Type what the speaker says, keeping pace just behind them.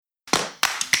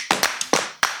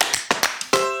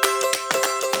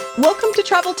Welcome to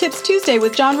Travel Tips Tuesday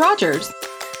with John Rogers.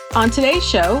 On today's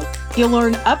show, you'll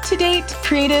learn up-to-date,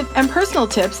 creative, and personal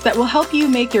tips that will help you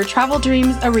make your travel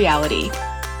dreams a reality.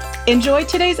 Enjoy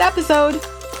today's episode.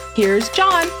 Here's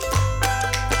John.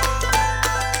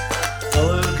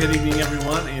 Hello, good evening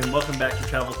everyone, and welcome back to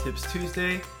Travel Tips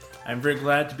Tuesday. I'm very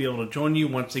glad to be able to join you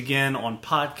once again on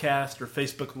podcast or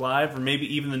Facebook Live, or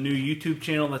maybe even the new YouTube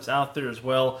channel that's out there as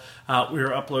well. We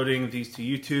are uploading these to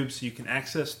YouTube so you can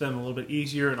access them a little bit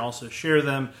easier and also share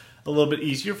them a little bit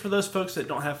easier for those folks that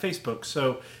don't have Facebook.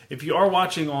 So if you are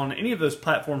watching on any of those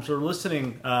platforms or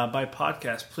listening by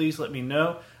podcast, please let me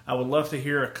know. I would love to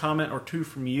hear a comment or two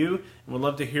from you, and would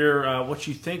love to hear what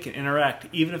you think and interact,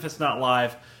 even if it's not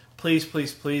live. Please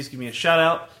give me a shout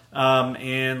out.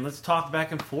 And let's talk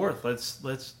back and forth.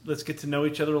 Let's get to know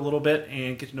each other a little bit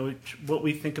and get to know what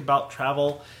we think about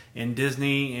travel and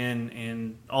Disney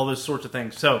and all those sorts of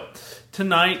things. So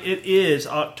tonight it is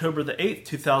October the 8th,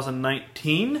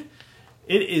 2019.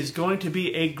 It is going to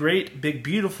be a great, big,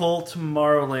 beautiful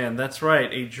Tomorrowland. That's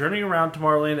right, a journey around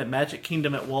Tomorrowland at Magic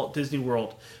Kingdom at Walt Disney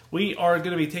World. We are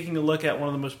going to be taking a look at one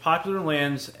of the most popular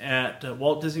lands at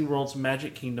Walt Disney World's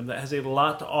Magic Kingdom that has a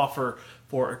lot to offer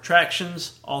for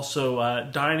attractions, also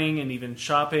dining and even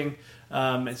shopping.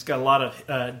 It's got a lot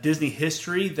of Disney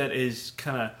history that is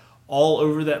kind of all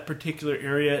over that particular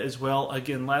area as well.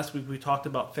 Again, last week we talked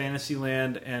about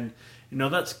Fantasyland, and you know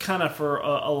that's kind of for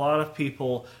a lot of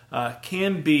people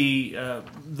can be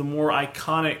the more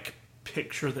iconic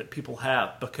picture that people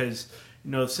have, because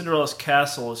you know Cinderella's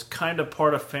castle is kind of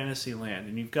part of Fantasyland,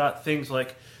 and you've got things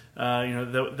like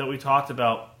that we talked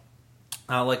about,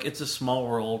 like It's a Small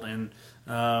World, and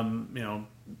the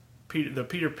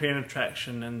Peter Pan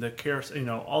attraction and the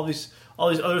carousel, all these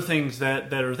other things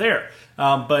that are there.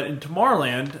 But in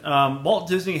Tomorrowland, Walt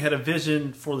Disney had a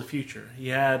vision for the future. He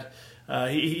had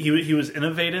he was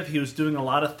innovative. He was doing a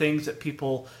lot of things that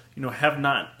people had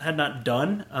not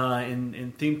done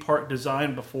in theme park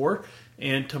design before.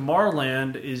 And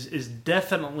Tomorrowland is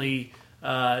definitely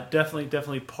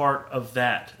part of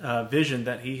that vision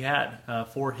that he had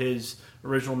for his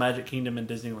original Magic Kingdom in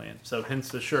Disneyland. So hence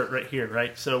the shirt right here,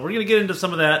 right? So we're going to get into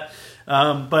some of that.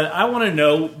 But I want to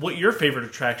know what your favorite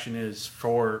attraction is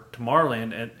for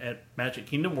Tomorrowland at Magic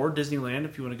Kingdom, or Disneyland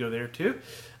if you want to go there too.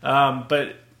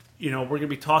 But we're going to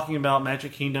be talking about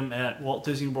Magic Kingdom at Walt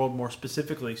Disney World more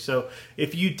specifically. So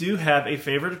if you do have a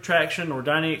favorite attraction or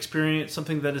dining experience,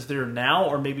 something that is there now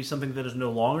or maybe something that is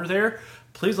no longer there,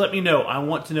 please let me know. I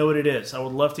want to know what it is. I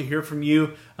would love to hear from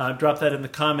you. Drop that in the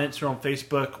comments or on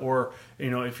Facebook, or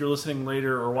if you're listening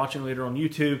later or watching later on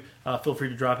YouTube, feel free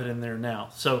to drop it in there now.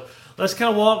 So let's kind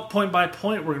of walk point by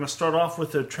point. We're going to start off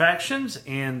with the attractions,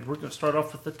 and we're going to start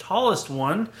off with the tallest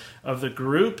one of the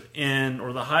group,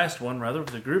 or the highest one rather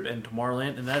of the group in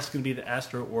Tomorrowland, and that's going to be the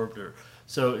Astro Orbiter.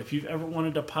 So if you've ever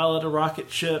wanted to pilot a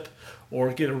rocket ship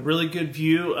or get a really good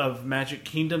view of Magic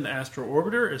Kingdom, the Astro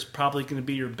Orbiter is probably going to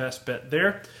be your best bet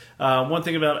there. One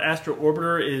thing about Astro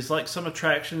Orbiter is, like some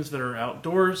attractions that are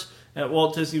outdoors at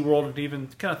Walt Disney World and even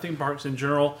kind of theme parks in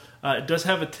general, it does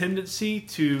have a tendency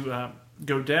to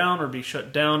go down or be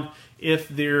shut down if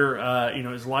there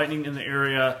is lightning in the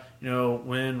area,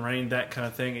 wind, rain, that kind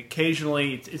of thing.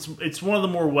 Occasionally, it's one of the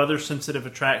more weather sensitive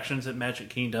attractions at Magic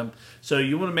Kingdom, so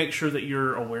you want to make sure that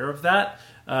you're aware of that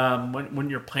when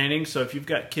you're planning. So if you've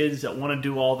got kids that want to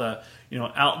do all the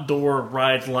outdoor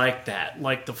rides like that,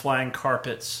 like the flying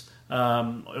carpets,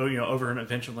 over in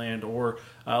Adventureland, or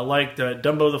like the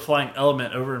Dumbo the Flying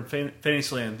Element over in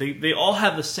Fantasyland. They all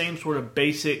have the same sort of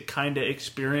basic kind of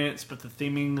experience, but the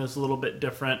theming is a little bit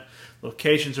different.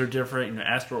 Locations are different.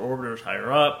 Astro Orbiter is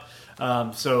higher up.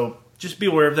 So just be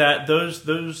aware of that.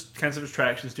 Those kinds of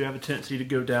attractions do have a tendency to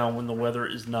go down when the weather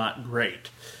is not great.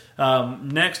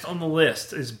 Next on the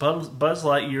list is Buzz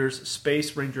Lightyear's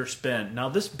Space Ranger Spin. Now,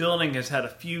 this building has had a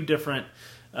few different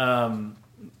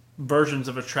versions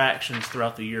of attractions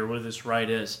throughout the year, what this ride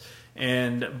is.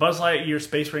 And Buzz Lightyear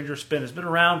Space Ranger Spin has been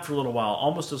around for a little while,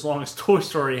 almost as long as Toy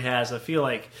Story has, I feel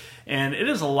like. And it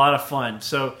is a lot of fun.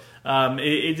 So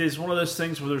it is one of those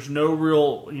things where there's no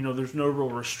real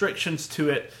restrictions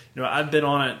to it. I've been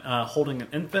on it holding an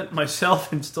infant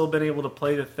myself and still been able to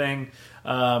play the thing.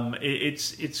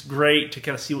 It's great to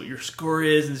kind of see what your score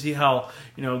is and see how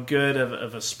good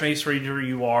of a Space Ranger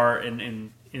you are,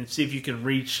 and see if you can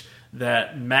reach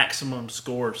that maximum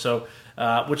score. So,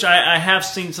 which I have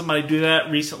seen somebody do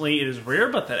that recently. It is rare,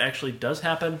 but that actually does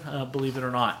happen, believe it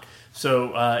or not.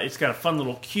 So it's got a fun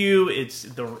little queue. It's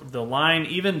the line,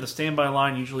 even the standby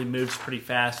line, usually moves pretty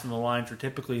fast, and the lines are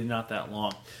typically not that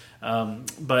long.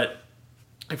 But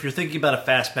if you're thinking about a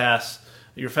fast pass,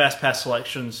 your fast pass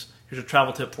selections here's a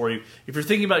travel tip for you. If you're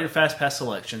thinking about your fast pass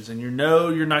selections and you know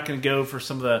you're not going to go for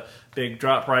some of the big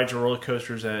drop rides or roller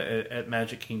coasters at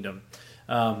Magic Kingdom,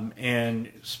 and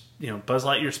Buzz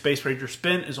Lightyear Space Ranger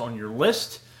Spin is on your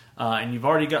list, and you've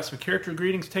already got some character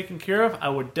greetings taken care of, I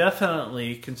would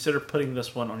definitely consider putting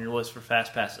this one on your list for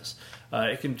fast passes.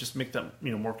 It can just make that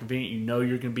more convenient. You know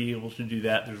you're going to be able to do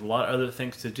that. There's a lot of other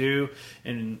things to do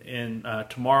in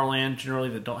Tomorrowland generally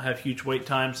that don't have huge wait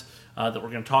times that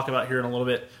we're going to talk about here in a little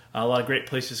bit. A lot of great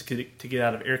places to get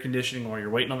out of air conditioning while you're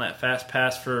waiting on that fast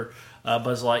pass for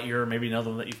Buzz Lightyear, or maybe another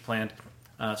one that you've planned.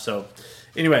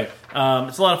 Anyway,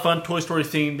 it's a lot of fun, Toy Story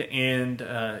themed,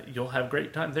 and you'll have a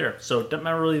great time there. So it doesn't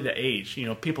matter really the age.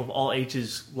 People of all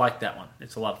ages like that one.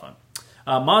 It's a lot of fun.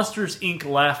 Monsters, Inc.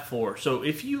 Laugh Floor. So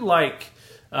if you like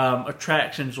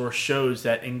attractions or shows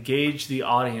that engage the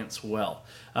audience well,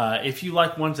 if you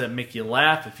like ones that make you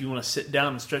laugh, if you want to sit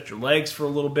down and stretch your legs for a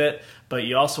little bit, but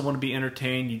you also want to be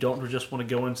entertained, you don't just want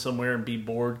to go in somewhere and be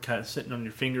bored, kind of sitting on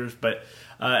your fingers, but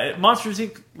Monsters,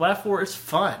 Inc. Laugh Floor is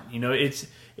fun.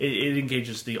 It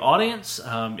engages the audience.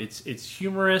 It's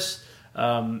humorous.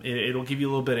 It'll give you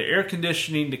a little bit of air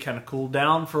conditioning to kind of cool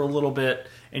down for a little bit,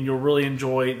 and you'll really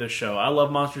enjoy the show. I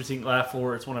love Monsters, Inc. Laugh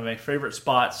Floor. It's one of my favorite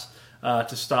spots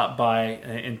to stop by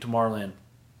in Tomorrowland.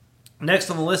 Next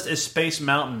on the list is Space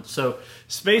Mountain. So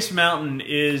Space Mountain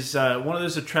is one of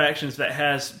those attractions that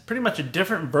has pretty much a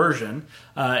different version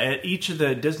at each of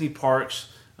the Disney parks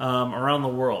around the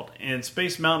world. And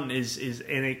Space Mountain is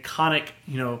an iconic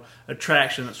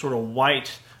attraction that's sort of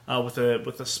white with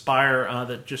a spire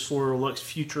that just sort of looks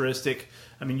futuristic.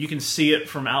 I mean, you can see it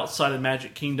from outside of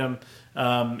Magic Kingdom.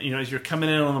 As you're coming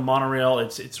in on the monorail,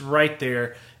 it's right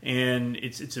there, and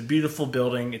it's a beautiful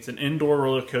building. It's an indoor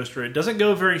roller coaster. It doesn't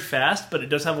go very fast, but it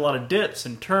does have a lot of dips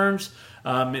and turns.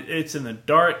 It's in the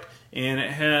dark, and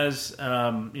it has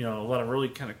a lot of really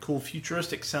kind of cool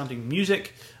futuristic sounding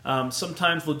music.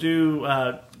 Sometimes we'll do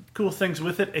cool things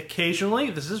with it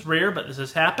occasionally. This is rare, but this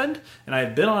has happened, and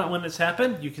I've been on it when it's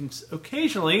happened. You can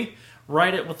occasionally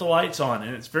ride it with the lights on,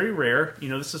 and it's very rare.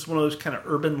 This is one of those kind of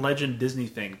urban legend Disney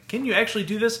thing. Can you actually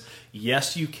do this?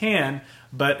 Yes, you can,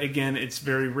 but again, it's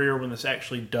very rare when this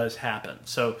actually does happen.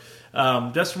 So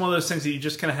that's one of those things that you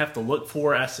just kind of have to look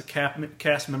for, ask the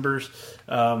cast members.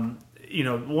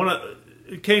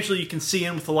 Occasionally you can see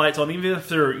in with the lights on, even if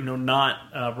they're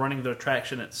not running the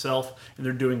attraction itself and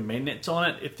they're doing maintenance on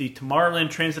it. If the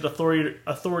Tomorrowland Transit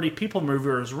Authority People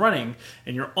Mover is running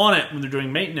and you're on it when they're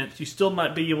doing maintenance, you still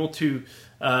might be able to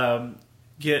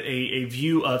get a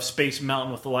view of Space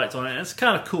Mountain with the lights on it. And it's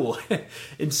kind of cool.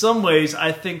 In some ways,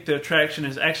 I think the attraction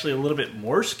is actually a little bit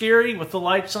more scary with the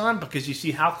lights on because you see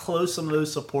how close some of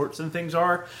those supports and things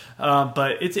are.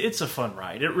 But it's a fun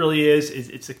ride. It really is.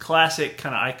 It's a classic,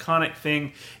 kind of iconic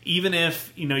thing. Even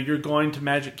if you're going to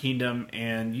Magic Kingdom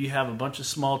and you have a bunch of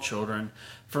small children,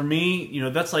 for me,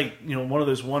 that's like one of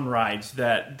those rides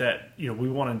that we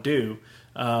want to do.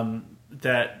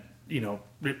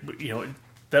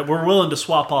 That we're willing to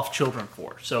swap off children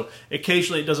for. So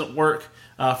occasionally it doesn't work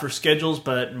for schedules,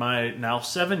 but my now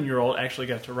 7-year-old actually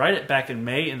got to ride it back in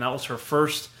May, and that was her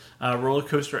first roller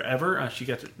coaster ever. She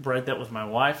got to ride that with my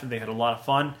wife, and they had a lot of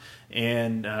fun,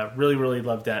 and really, really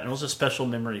loved that. And it was a special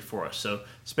memory for us. So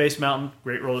Space Mountain,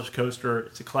 great roller coaster.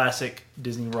 It's a classic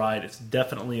Disney ride. It's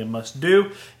definitely a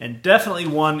must-do, and definitely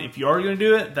one, if you are going to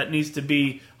do it, that needs to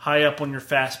be high up on your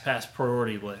Fast Pass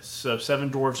priority list. So Seven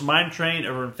Dwarfs Mine Train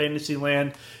over in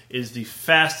Fantasyland is the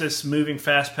fastest moving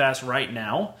Fast Pass right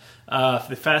now.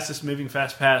 The fastest moving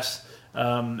Fast Pass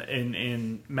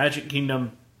in Magic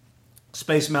Kingdom,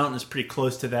 Space Mountain is pretty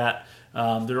close to that.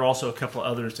 There are also a couple of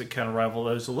others that kind of rival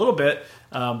those a little bit,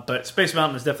 but Space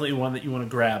Mountain is definitely one that you want to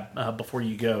grab before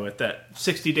you go. At that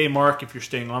 60-day mark, if you're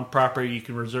staying on property, you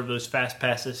can reserve those Fast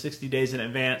Passes 60 days in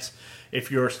advance. If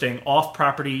you're staying off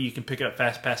property, you can pick up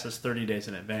Fast Passes 30 days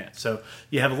in advance. So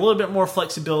you have a little bit more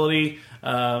flexibility,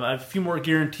 a few more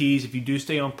guarantees. If you do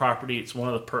stay on property, it's one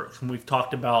of the perks. And we've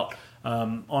talked about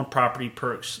on-property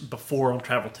perks before on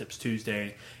Travel Tips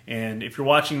Tuesday. And if you're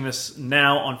watching this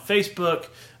now on Facebook,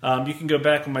 you can go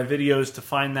back on my videos to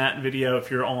find that video. If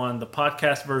you're on the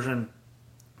podcast version,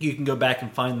 you can go back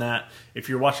and find that. If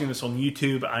you're watching this on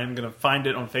YouTube, I'm going to find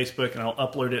it on Facebook and I'll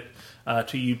upload it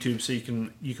to YouTube so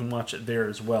you can watch it there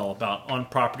as well. About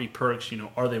on-property perks,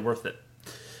 are they worth it?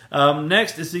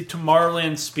 Next is the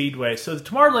Tomorrowland Speedway. So the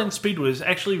Tomorrowland Speedway was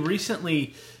actually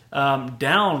recently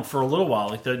down for a little while.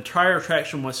 Like the entire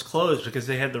attraction was closed because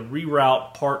they had to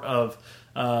reroute part of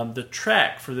the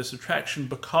track for this attraction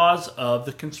because of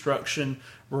the construction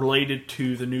related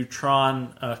to the new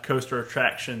Tron coaster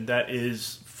attraction that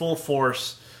is full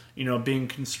force, being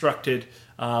constructed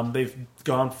They've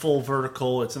gone full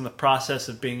vertical. It's in the process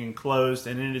of being enclosed,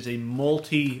 and it is a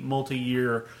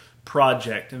multi-year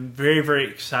project. I'm very, very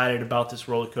excited about this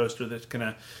roller coaster that's going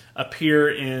to appear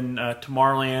in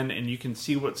Tomorrowland, and you can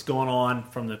see what's going on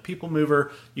from the People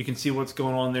Mover. You can see what's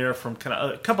going on there from kind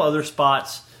of a couple other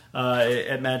spots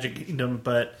at Magic Kingdom,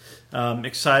 but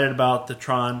excited about the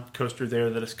Tron coaster there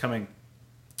that is coming.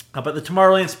 But the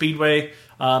Tomorrowland Speedway,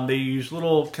 they use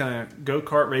little kind of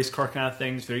go-kart, race car kind of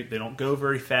things. They don't go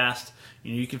very fast.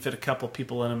 You can fit a couple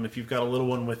people in them if you've got a little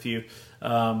one with you.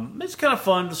 It's kind of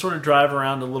fun to sort of drive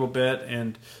around a little bit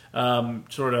and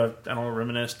sort of, I don't know,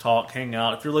 reminisce, talk, hang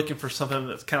out. If you're looking for something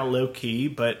that's kind of low-key,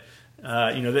 but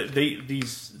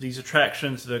these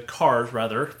attractions, the cars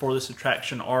rather, for this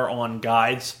attraction are on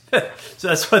guides. So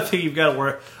that's one thing you've got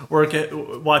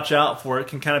to watch out for. It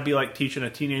can kind of be like teaching a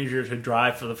teenager to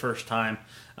drive for the first time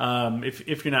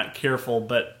if you're not careful.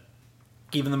 But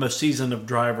even the most seasoned of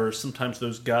drivers, sometimes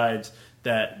those guides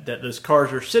that those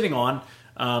cars are sitting on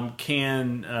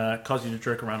can cause you to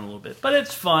jerk around a little bit. But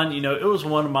it's fun. It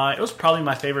was probably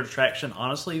my favorite attraction,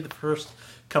 honestly, the first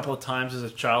couple of times as a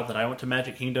child that I went to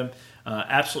Magic Kingdom.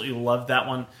 Absolutely loved that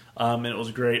one, and it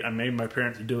was great. I made my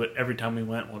parents do it every time we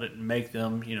went. Well, I didn't make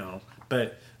them,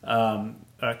 but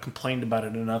I complained about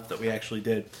it enough that we actually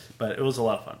did. But it was a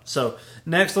lot of fun. So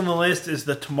next on the list is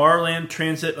the Tomorrowland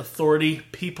Transit Authority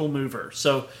People Mover.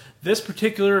 So this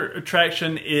particular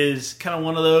attraction is kind of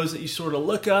one of those that you sort of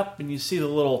look up and you see the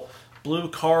little blue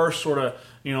car sort of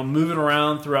moving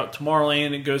around throughout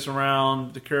Tomorrowland. It goes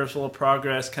around the Carousel of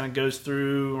Progress, kind of goes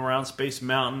through around Space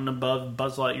Mountain, above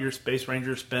Buzz Lightyear Space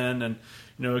Ranger Spin, and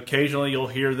occasionally you'll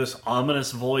hear this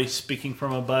ominous voice speaking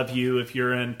from above you if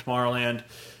you're in Tomorrowland.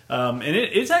 And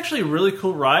it's actually a really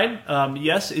cool ride.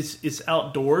 Yes, it's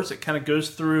outdoors. It kind of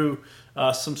goes through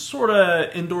some sort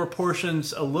of indoor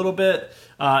portions a little bit.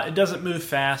 It doesn't move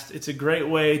fast. It's a great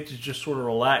way to just sort of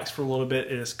relax for a little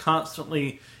bit. It is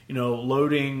constantly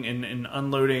loading and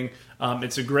unloading.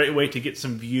 It's a great way to get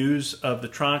some views of the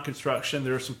Tron construction.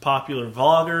 There are some popular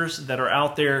vloggers that are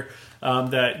out there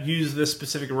that use this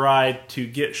specific ride to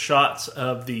get shots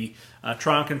of the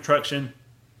Tron construction.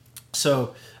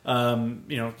 So, can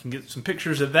get some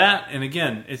pictures of that. And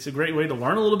again, it's a great way to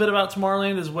learn a little bit about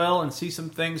Tomorrowland as well and see some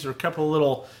things. There are a couple of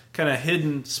little kind of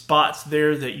hidden spots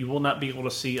there that you will not be able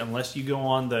to see unless you go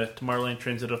on the Tomorrowland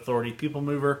Transit Authority People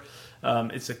Mover.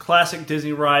 It's a classic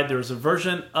Disney ride. There was a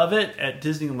version of it at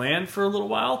Disneyland for a little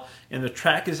while, and the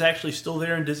track is actually still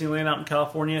there in Disneyland out in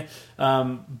California.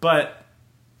 But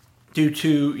due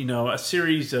to a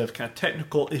series of kind of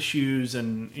technical issues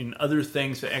and other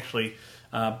things that actually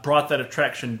brought that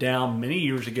attraction down many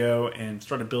years ago and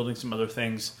started building some other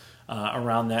things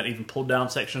around that, even pulled down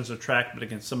sections of track, but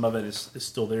again, some of it is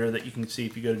still there that you can see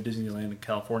if you go to Disneyland in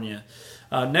California.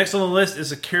 Next on the list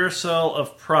is the Carousel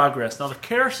of Progress. Now, the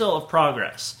Carousel of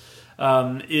Progress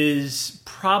is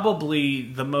probably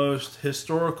the most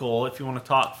historical, if you want to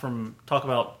talk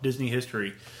about Disney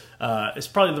history. It's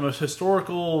probably the most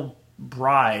historical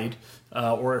ride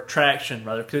or attraction,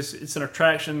 rather, because it's an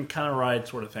attraction kind of ride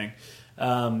sort of thing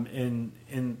in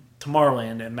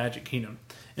Tomorrowland and Magic Kingdom.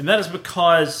 And that is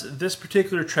because this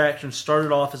particular attraction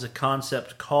started off as a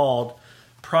concept called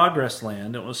Progress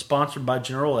Land. It was sponsored by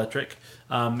General Electric.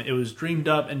 It was dreamed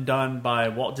up and done by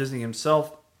Walt Disney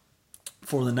himself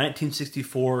for the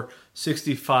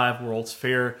 1964-65 World's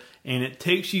Fair, and it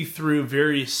takes you through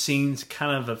various scenes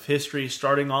kind of history,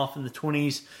 starting off in the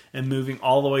 20s and moving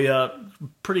all the way up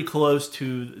pretty close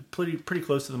to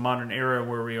the modern era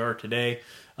where we are today.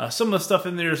 Some of the stuff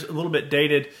in there is a little bit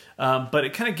dated, but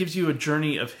it kind of gives you a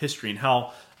journey of history and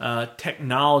how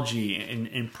technology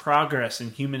and progress in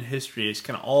human history is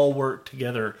kind of all work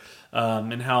together,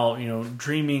 and how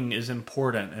dreaming is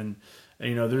important. And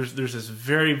there's this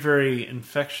very, very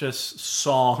infectious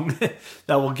song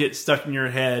that will get stuck in your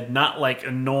head, not like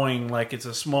annoying like It's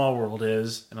a Small World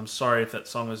is. And I'm sorry if that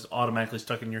song is automatically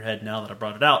stuck in your head now that I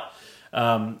brought it out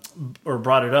or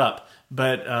brought it up.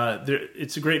 But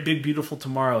it's a great big beautiful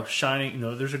tomorrow shining.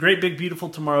 There's a great big beautiful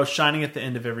tomorrow shining at the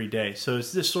end of every day. So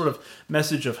it's this sort of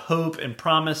message of hope and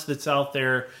promise that's out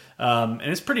there, and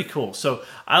it's pretty cool. So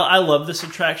I love this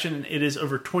attraction. It is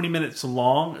over 20 minutes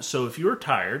long. So if you're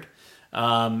tired,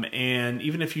 and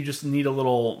even if you just need a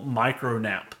little micro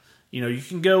nap, you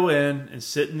can go in and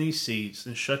sit in these seats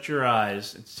and shut your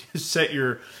eyes and set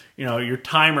your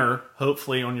timer,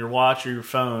 hopefully on your watch or your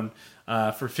phone,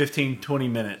 for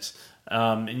 15-20 minutes.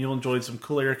 And you'll enjoy some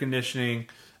cool air conditioning,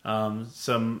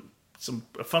 some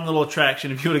a fun little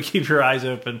attraction if you want to keep your eyes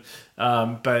open.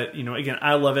 But again,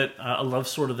 I love it. I love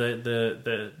sort of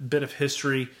the bit of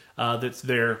history that's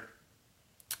there.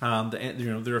 There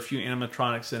are a few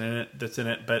animatronics in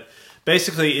it, but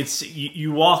basically it's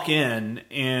you walk in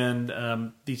and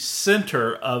the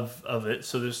center of it.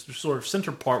 So there's the sort of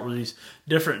center part where these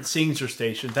different scenes are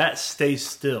stationed. That stays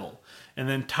still, and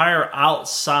the entire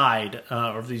outside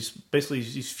of these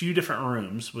few different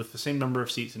rooms with the same number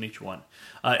of seats in each one,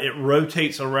 it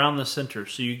rotates around the center,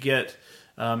 so you get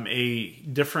a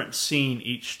different scene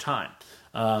each time,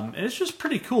 and it's just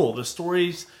pretty cool. The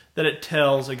stories that it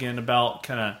tells, again, about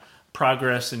kind of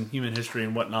progress in human history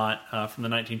and whatnot from the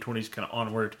 1920s kind of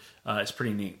onward, is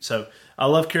pretty neat. So I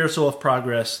love Carousel of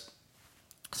Progress.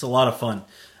 It's a lot of fun.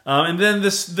 And then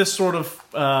this sort of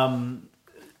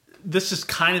this is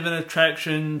kind of an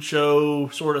attraction show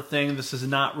sort of thing. This is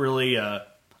not really I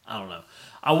don't know.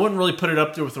 I wouldn't really put it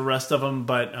up there with the rest of them,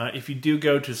 but if you do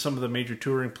go to some of the major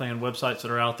touring plan websites that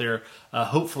are out there,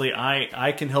 hopefully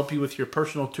I can help you with your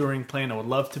personal touring plan. I would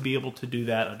love to be able to do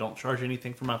that. I don't charge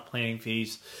anything for my planning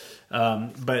fees.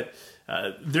 But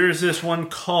there's this one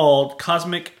called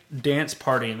Cosmic Dance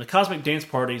Party, and the Cosmic Dance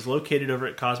Party is located over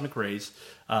at Cosmic Rays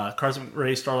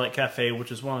Starlight Cafe,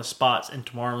 which is one of the spots in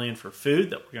Tomorrowland for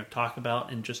food that we're going to talk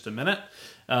about in just a minute.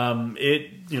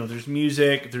 There's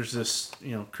music, there's this,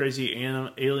 crazy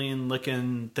alien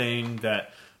looking thing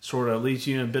that sort of leads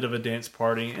you in a bit of a dance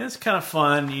party. And it's kind of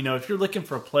fun, if you're looking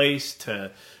for a place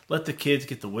to let the kids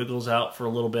get the wiggles out for a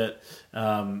little bit,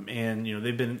 and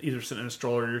they've been either sitting in a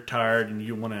stroller or you're tired and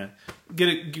you want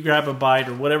to grab a bite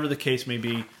or whatever the case may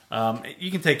be,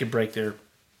 you can take a break there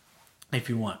if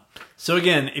you want. So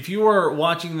again, if you are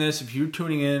watching this, if you're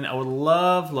tuning in, I would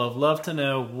love, love, love to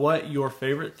know what your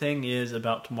favorite thing is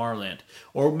about Tomorrowland,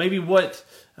 or maybe what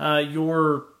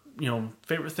your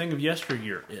favorite thing of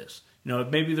yesteryear is.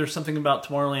 Maybe there's something about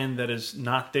Tomorrowland that is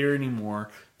not there anymore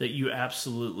that you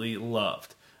absolutely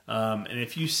loved. And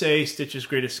if you say Stitch's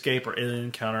Great Escape or Alien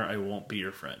Encounter, I won't be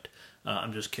your friend.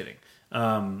 I'm just kidding.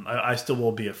 I still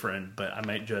will be a friend, but I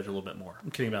might judge a little bit more.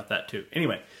 I'm kidding about that too.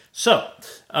 Anyway, so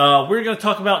we're going to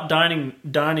talk about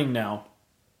dining now.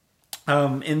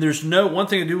 And there's one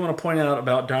thing I do want to point out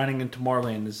about dining in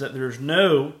Tomorrowland is that there's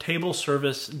no table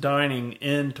service dining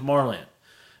in Tomorrowland,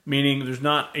 meaning there's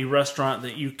not a restaurant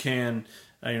that you can,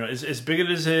 as big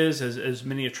as it is, as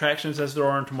many attractions as there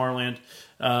are in Tomorrowland,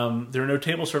 there are no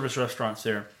table service restaurants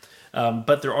there.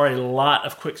 But there are a lot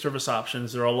of quick service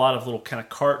options. There are a lot of little kind of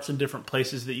carts in different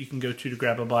places that you can go to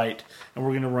grab a bite, and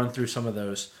we're going to run through some of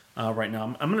those right now.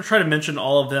 I'm going to try to mention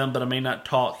all of them, but I may not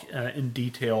talk in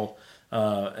detail,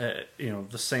 the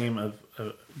same of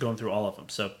going through all of them.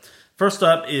 So first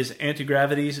up is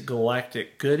Anti-Gravity's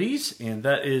Galactic Goodies, and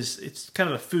it's kind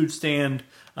of a food stand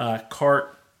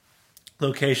cart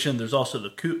location. There's also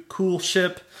the Cool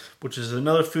Ship, which is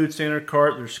another food standard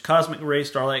cart. There's Cosmic Ray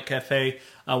Starlight Cafe,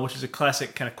 which is a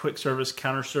classic kind of quick service,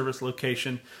 counter service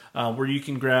location where you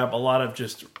can grab a lot of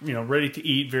just, ready to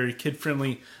eat, very kid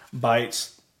friendly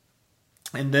bites.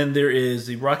 And then there is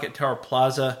the Rocket Tower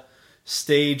Plaza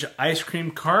Stage Ice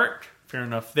Cream Cart. Fair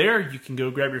enough there. You can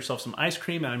go grab yourself some ice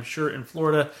cream, and I'm sure in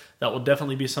Florida that will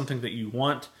definitely be something that you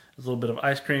want. A little bit of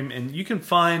ice cream, and you can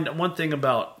find one thing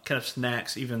about kind of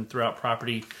snacks even throughout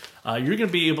property. You're going to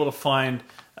be able to find,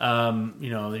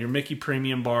 your Mickey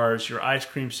Premium bars, your ice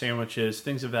cream sandwiches,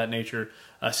 things of that nature,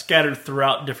 scattered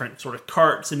throughout different sort of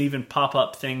carts and even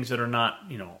pop-up things that are not,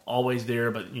 always there,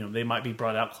 but they might be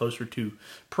brought out closer to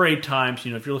parade times.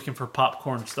 If you're looking for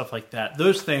popcorn and stuff like that,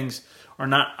 those things are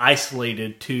not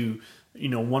isolated to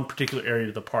one particular area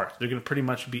of the park. They're going to pretty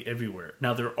much be everywhere.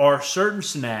 Now, there are certain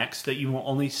snacks that you will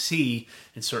only see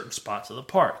in certain spots of the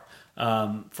park.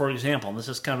 For example, and this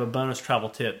is kind of a bonus travel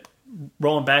tip,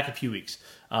 rolling back a few weeks,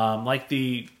 like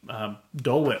the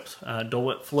Dole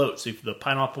Whip floats, the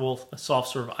pineapple soft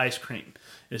serve ice cream.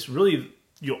 It's really,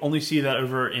 you'll only see that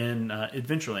over in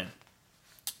Adventureland.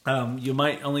 You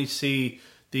might only see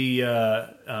the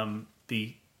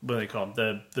what do they call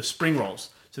them? The spring rolls.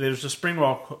 So there's a spring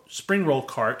roll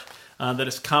cart that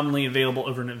is commonly available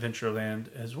over in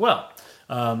Adventureland as well.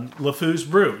 LeFou's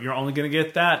Brew, you're only going to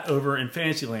get that over in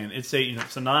Fantasyland. It's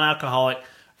a non-alcoholic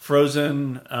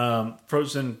frozen kind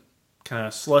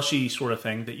of slushy sort of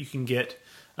thing that you can get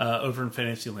over in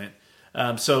Fantasyland.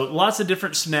 So lots of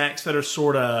different snacks that are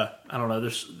sort of, I don't know.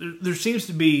 There seems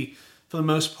to be, for the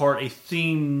most part, a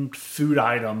themed food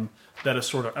item that is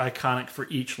sort of iconic for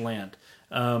each land.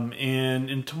 And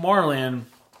in Tomorrowland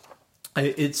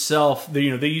itself, they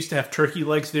used to have turkey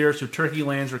legs there, so turkey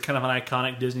legs are kind of an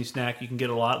iconic Disney snack. You can get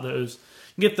a lot of those.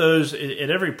 You can get those at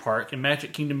every park. In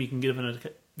Magic Kingdom, you can get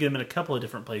them in a couple of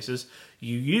different places.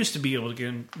 You used to be able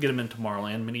to get them in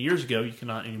Tomorrowland many years ago. You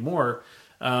cannot anymore.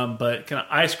 But kind of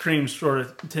ice cream sort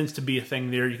of tends to be a thing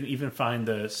there. You can even find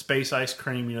the space ice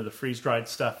cream, the freeze-dried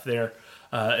stuff there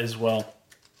as well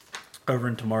over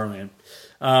in Tomorrowland.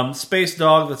 Space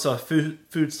Dog, that's a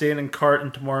food stand and cart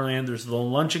in Tomorrowland. There's the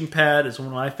Lunching Pad, is one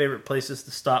of my favorite places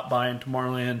to stop by in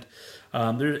Tomorrowland.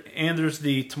 There's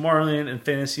the Tomorrowland and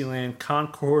Fantasyland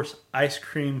Concourse Ice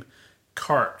Cream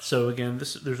Cart. So again,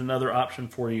 there's another option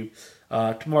for you.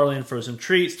 Tomorrowland Frozen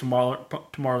Treats,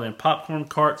 Tomorrowland Popcorn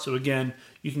Cart. So again,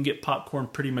 you can get popcorn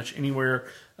pretty much anywhere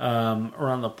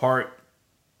around the park.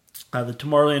 The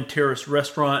Tomorrowland Terrace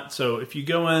Restaurant. So if you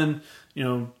go in,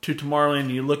 to Tomorrowland,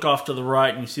 and you look off to the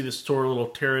right and you see the store little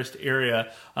terraced area,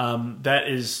 that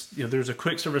is, there's a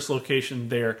quick service location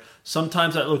there.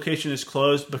 Sometimes that location is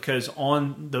closed because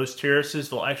on those terraces,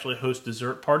 they'll actually host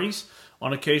dessert parties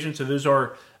on occasion. So those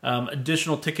are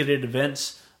additional ticketed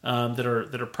events that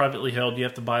are privately held. You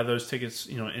have to buy those tickets,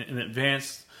 in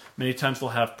advance. Many times they'll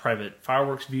have private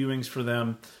fireworks viewings for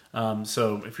them.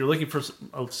 So if you're looking for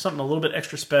something a little bit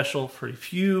extra special for a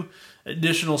few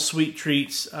additional sweet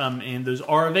treats, and those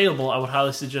are available, I would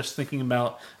highly suggest thinking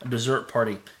about a dessert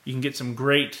party. You can get some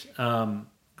great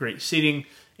seating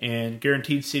and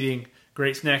guaranteed seating,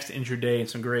 great snacks to end your day, and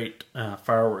some great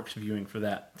fireworks viewing for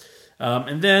that.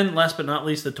 And then, last but not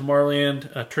least, the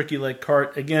Tomorrowland Turkey Leg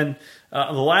Cart. Again,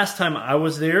 the last time I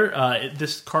was there,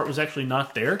 this cart was actually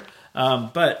not there,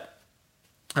 but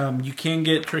you can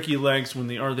get turkey legs when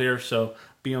they are there, so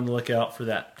be on the lookout for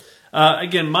that.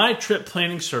 Again, my trip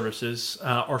planning services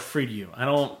are free to you.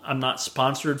 I'm not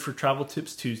sponsored for Travel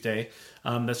Tips Tuesday.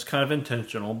 That's kind of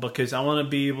intentional because I want to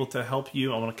be able to help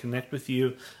you. I want to connect with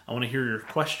you. I want to hear your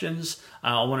questions.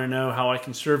 I want to know how I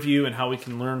can serve you and how we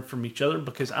can learn from each other,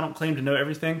 because I don't claim to know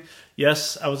everything.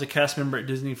 Yes, I was a cast member at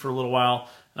Disney for a little while.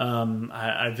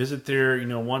 I visit there,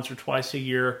 once or twice a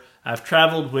year. I've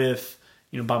traveled with,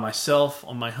 by myself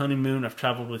on my honeymoon. I've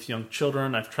traveled with young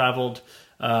children. I've traveled,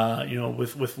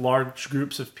 with large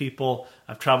groups of people.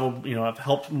 I've traveled, I've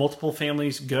helped multiple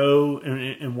families go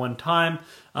in one time.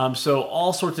 So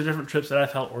all sorts of different trips that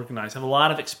I've helped organize. I have a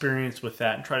lot of experience with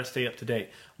that and try to stay up to date.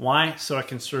 Why? So I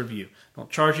can serve you. Don't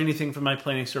charge anything for my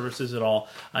planning services at all.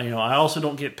 I also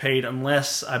don't get paid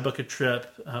unless I book a trip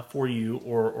for you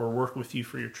or work with you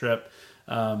for your trip.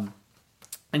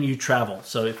 And you travel.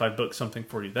 So if I book something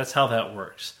for you, that's how that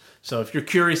works. So if you're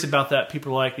curious about that,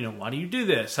 people are like, why do you do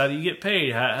this? How do you get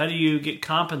paid? How do you get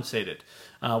compensated?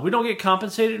 We don't get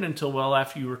compensated until well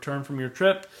after you return from your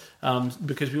trip,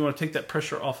 because we want to take that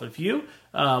pressure off of you.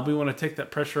 We want to take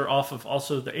that pressure off of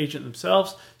also the agent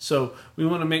themselves. So we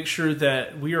want to make sure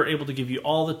that we are able to give you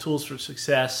all the tools for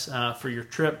success for your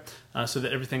trip, so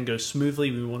that everything goes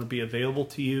smoothly. We want to be available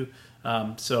to you.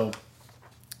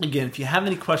 Again, if you have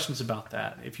any questions about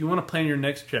that, if you want to plan your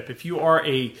next trip, if you are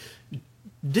a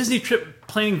Disney trip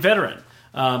planning veteran,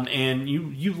 and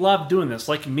you love doing this,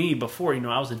 like me before,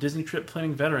 I was a Disney trip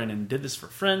planning veteran and did this for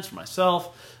friends, for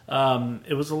myself.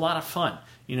 It was a lot of fun.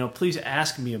 Please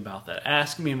ask me about that.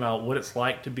 Ask me about what it's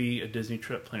like to be a Disney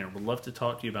trip planner. Would love to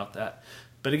talk to you about that.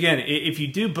 But again, if you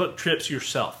do book trips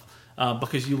yourself,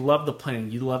 because you love the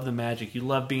planning, you love the magic, you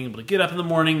love being able to get up in the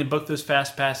morning and book those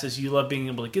fast passes, you love being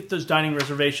able to get those dining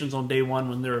reservations on day one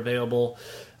when they're available,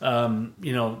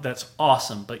 that's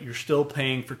awesome, but you're still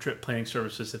paying for trip planning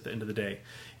services at the end of the day.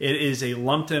 It is a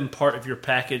lumped-in part of your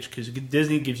package because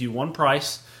Disney gives you one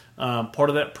price. Part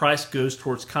of that price goes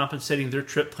towards compensating their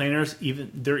trip planners.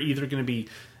 They're either going to be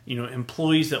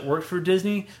employees that work for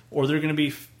Disney, or they're going to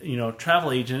be,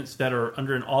 travel agents that are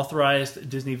under an authorized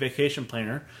Disney vacation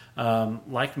planner.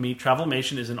 Like me,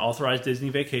 Travelmation is an authorized Disney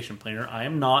vacation planner. I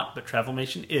am not, but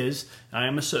Travelmation is. I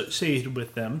am associated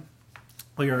with them.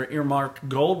 We are earmarked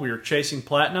gold. We are chasing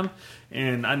platinum,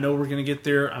 and I know we're going to get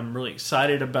there. I'm really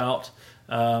excited about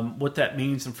what that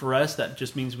means, and for us, that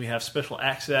just means we have special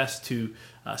access to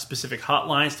specific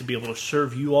hotlines to be able to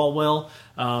serve you all well,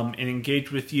 and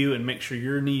engage with you and make sure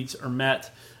your needs are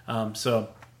met. So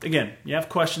again, you have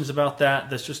questions about that.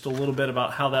 That's just a little bit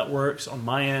about how that works on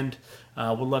my end.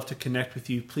 Would love to connect with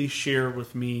you. Please share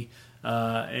with me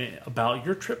about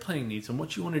your trip planning needs and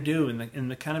what you want to do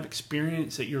and the kind of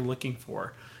experience that you're looking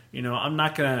for. I'm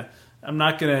not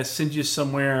gonna send you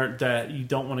somewhere that you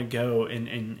don't want to go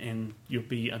and you'll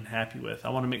be unhappy with. I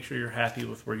want to make sure you're happy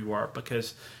with where you are,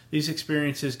 because these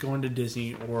experiences, going to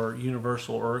Disney or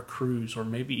Universal or a cruise, or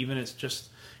maybe even it's just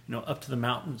up to the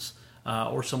mountains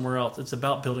or somewhere else, it's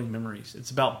about building memories.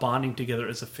 It's about bonding together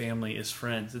as a family, as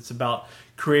friends. It's about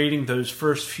creating those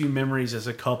first few memories as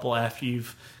a couple after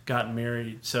you've gotten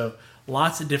married. So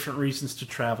lots of different reasons to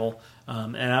travel,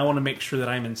 and I want to make sure that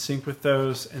I'm in sync with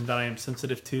those and that I am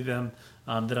sensitive to them,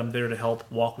 that I'm there to help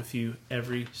walk with you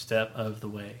every step of the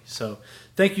way. So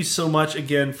thank you so much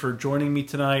again for joining me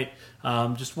tonight.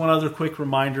 Just one other quick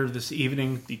reminder this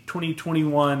evening, some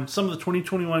of the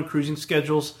 2021 cruising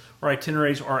schedules or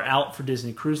itineraries are out for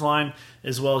Disney Cruise Line,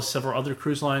 as well as several other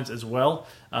cruise lines as well.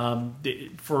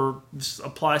 This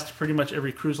applies to pretty much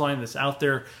every cruise line that's out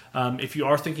there. If you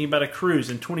are thinking about a cruise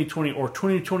in 2020 or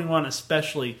 2021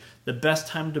 especially, the best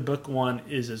time to book one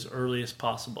is as early as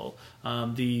possible.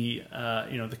 The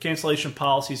cancellation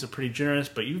policies are pretty generous,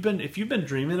 but if you've been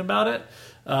dreaming about it,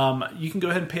 you can go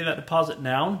ahead and pay that deposit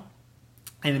now.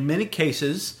 And in many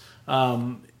cases,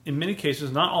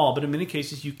 not all, but in many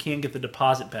cases, you can get the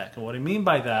deposit back. And what I mean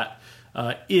by that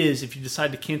is if you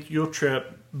decide to cancel your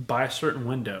trip by a certain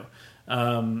window,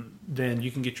 then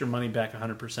you can get your money back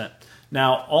 100%.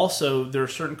 Now, also, there are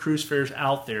certain cruise fares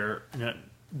out there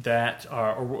that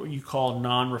are what you call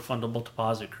non-refundable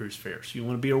deposit cruise fares. You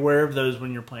want to be aware of those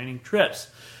when you're planning trips.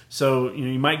 So,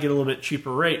 you might get a little bit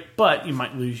cheaper rate, but you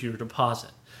might lose your deposit.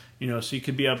 So you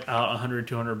could be out $100,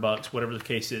 $200, whatever the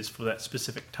case is for that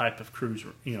specific type of cruise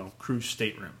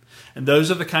stateroom. And those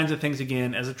are the kinds of things,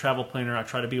 again, as a travel planner, I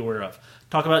try to be aware of.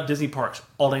 Talk about Disney parks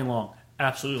all day long.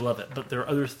 Absolutely love it. But there are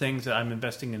other things that I'm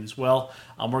investing in as well.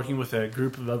 I'm working with a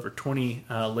group of over 20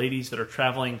 ladies that are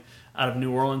traveling out of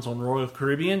New Orleans on Royal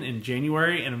Caribbean in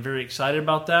January, and I'm very excited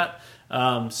about that.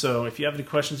 So if you have any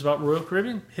questions about Royal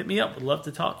Caribbean, hit me up. Would love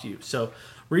to talk to you. So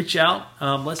reach out.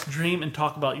 Let's dream and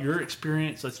talk about your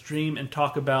experience. Let's dream and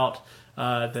talk about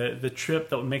the trip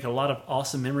that would make a lot of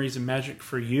awesome memories and magic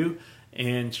for you.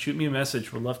 And shoot me a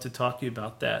message. We'd love to talk to you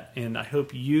about that. And I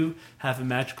hope you have a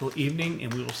magical evening,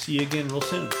 and we will see you again real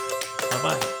soon.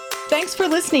 Bye-bye. Thanks for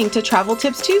listening to Travel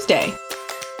Tips Tuesday.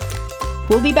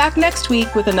 We'll be back next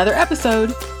week with another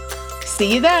episode.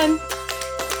 See you then.